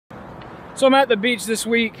So I'm at the beach this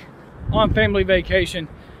week on family vacation,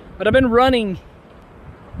 but I've been running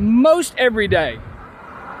most every day.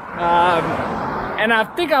 And I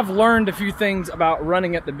think I've learned a few things about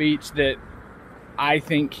running at the beach that I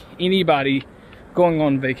think anybody going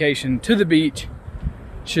on vacation to the beach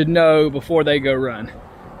should know before they go run.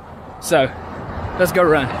 So let's go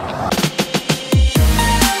run.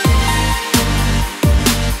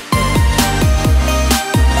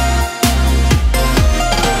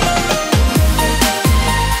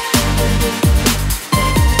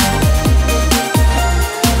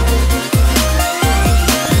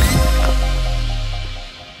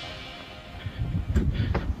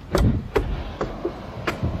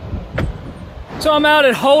 So I'm out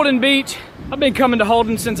at Holden Beach. I've been coming to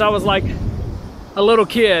Holden since I was like a little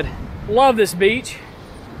kid. Love this beach.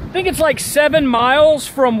 I think it's like 7 miles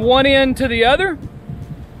from one end to the other.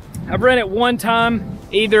 I've ran it one time,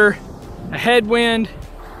 either a headwind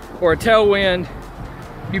or a tailwind.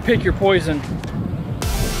 You pick your poison.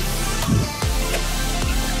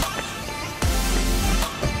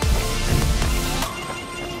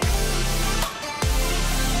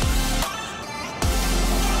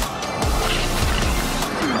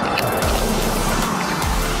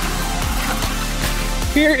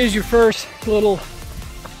 Here is your first little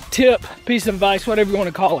tip, piece of advice, whatever you want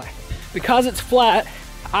to call it. Because it's flat,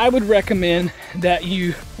 I would recommend that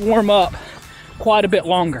you warm up quite a bit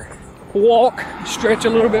longer. Walk, stretch a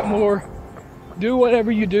little bit more, do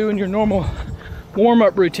whatever you do in your normal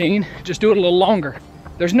warm-up routine, just do it a little longer.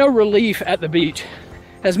 There's no relief at the beach.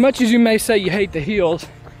 As much as you may say you hate the hills,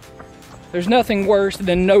 there's nothing worse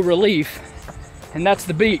than no relief, and that's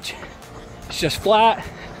the beach. It's just flat,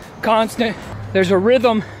 constant. There's a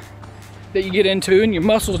rhythm that you get into and your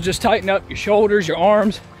muscles just tighten up, your shoulders, your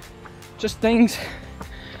arms, just things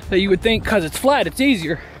that you would think because it's flat, it's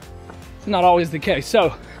easier. It's not always the case.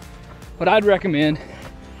 So what I'd recommend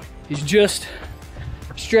is just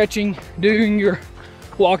stretching, doing your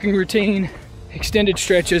walking routine, extended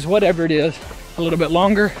stretches, whatever it is, a little bit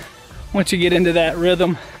longer. Once you get into that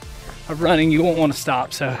rhythm of running, you won't want to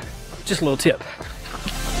stop. So just a little tip.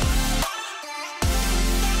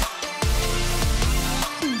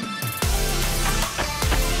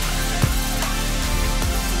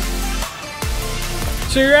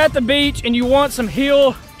 So you're at the beach and you want some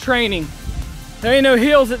hill training. There ain't no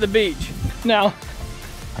hills at the beach. Now,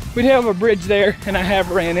 we'd have a bridge there and I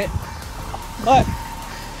have ran it, but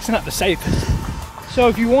it's not the safest. So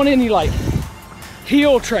if you want any like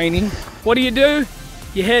hill training, what do?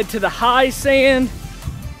 You head to the high sand.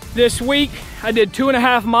 This week, I did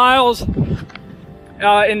 2.5 miles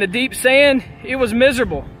in the deep sand. It was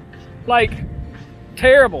miserable, like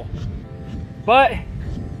terrible. But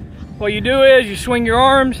what you do is you swing your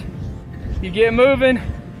arms, you get moving,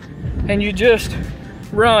 and you just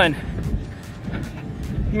run.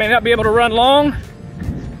 You may not be able to run long,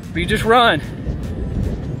 but you just run.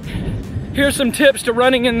 Here's some tips to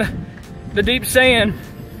running in the deep sand.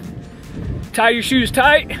 Tie your shoes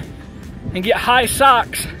tight and get high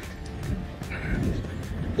socks.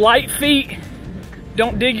 Light feet,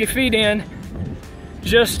 don't dig your feet in.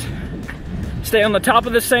 Just stay on the top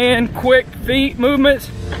of the sand, quick feet movements.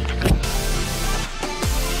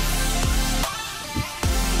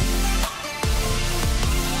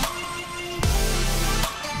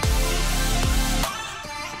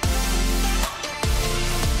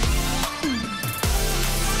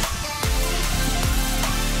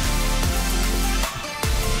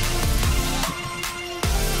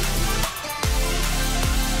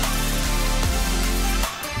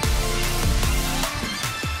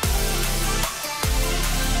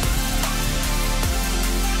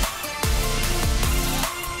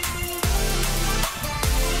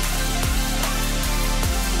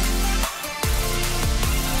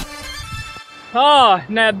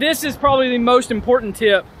 Now this is probably the most important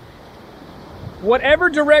tip. Whatever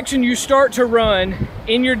direction you start to run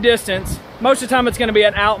in your distance, most of the time it's gonna be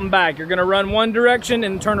an out and back. You're gonna run one direction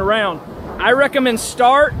and turn around. I recommend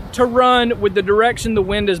start to run with the direction the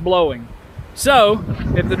wind is blowing. So,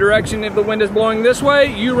 if the wind is blowing this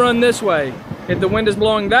way, you run this way. If the wind is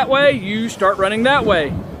blowing that way, you start running that way.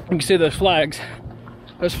 You can see those flags.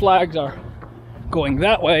 Those flags are going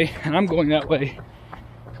that way, and I'm going that way.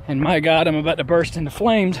 And my God, I'm about to burst into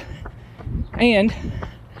flames. And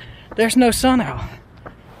there's no sun out.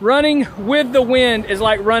 Running with the wind is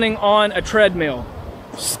like running on a treadmill.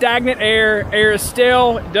 Stagnant air, air is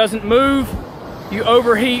still, it doesn't move. You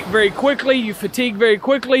overheat very quickly, you fatigue very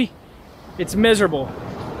quickly. It's miserable.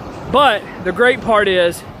 But the great part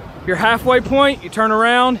is, your halfway point, you turn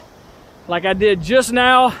around, like I did just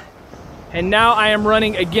now, and now I am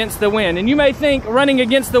running against the wind. And you may think running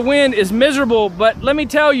against the wind is miserable, but let me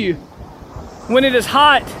tell you, when it is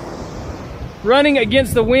hot, running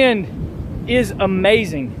against the wind is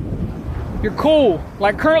amazing. You're cool.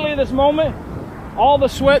 Like currently at this moment, all the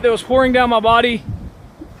sweat that was pouring down my body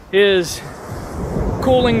is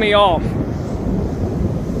cooling me off.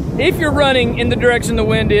 If you're running in the direction the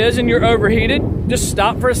wind is and you're overheated, just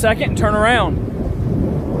stop for a second and turn around.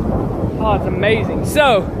 Oh, it's amazing.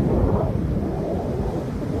 So,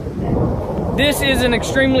 this is an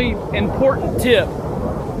extremely important tip.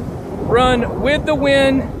 Run with the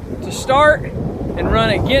wind to start and run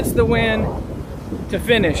against the wind to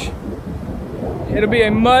finish. It'll be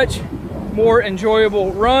a much more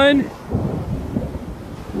enjoyable run.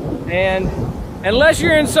 And unless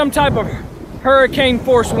you're in some type of hurricane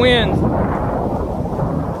force wind,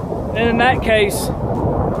 then in that case,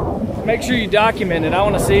 make sure you document it. I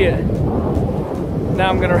want to see it. Now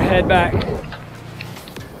I'm gonna head back.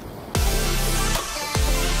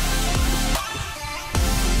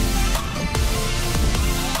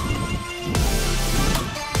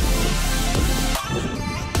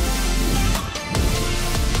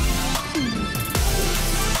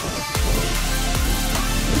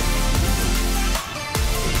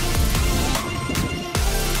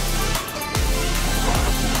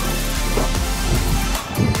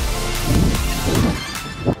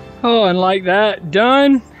 Oh, and like that,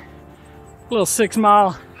 done. A little 6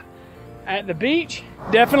 mile at the beach.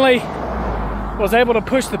 Definitely was able to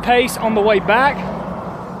push the pace on the way back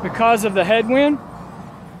because of the headwind.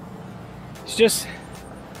 It's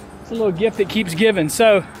a little gift that keeps giving.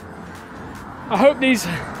 So I hope these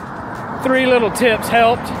 3 little tips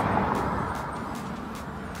helped.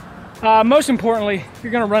 Most importantly, if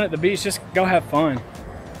you're gonna run at the beach, just go have fun.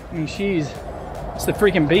 I mean, it's the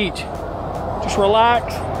freaking beach. Just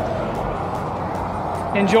relax.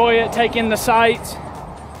 Enjoy it, take in the sights.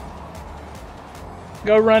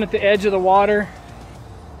 Go run at the edge of the water.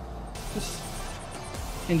 Just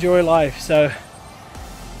enjoy life. So,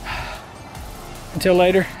 until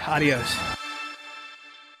later, adios.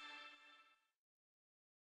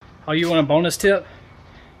 Oh, you want a bonus tip?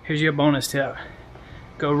 Here's your bonus tip.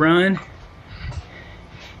 Go run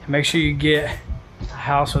and make sure you get a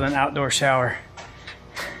house with an outdoor shower.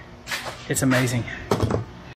 It's amazing.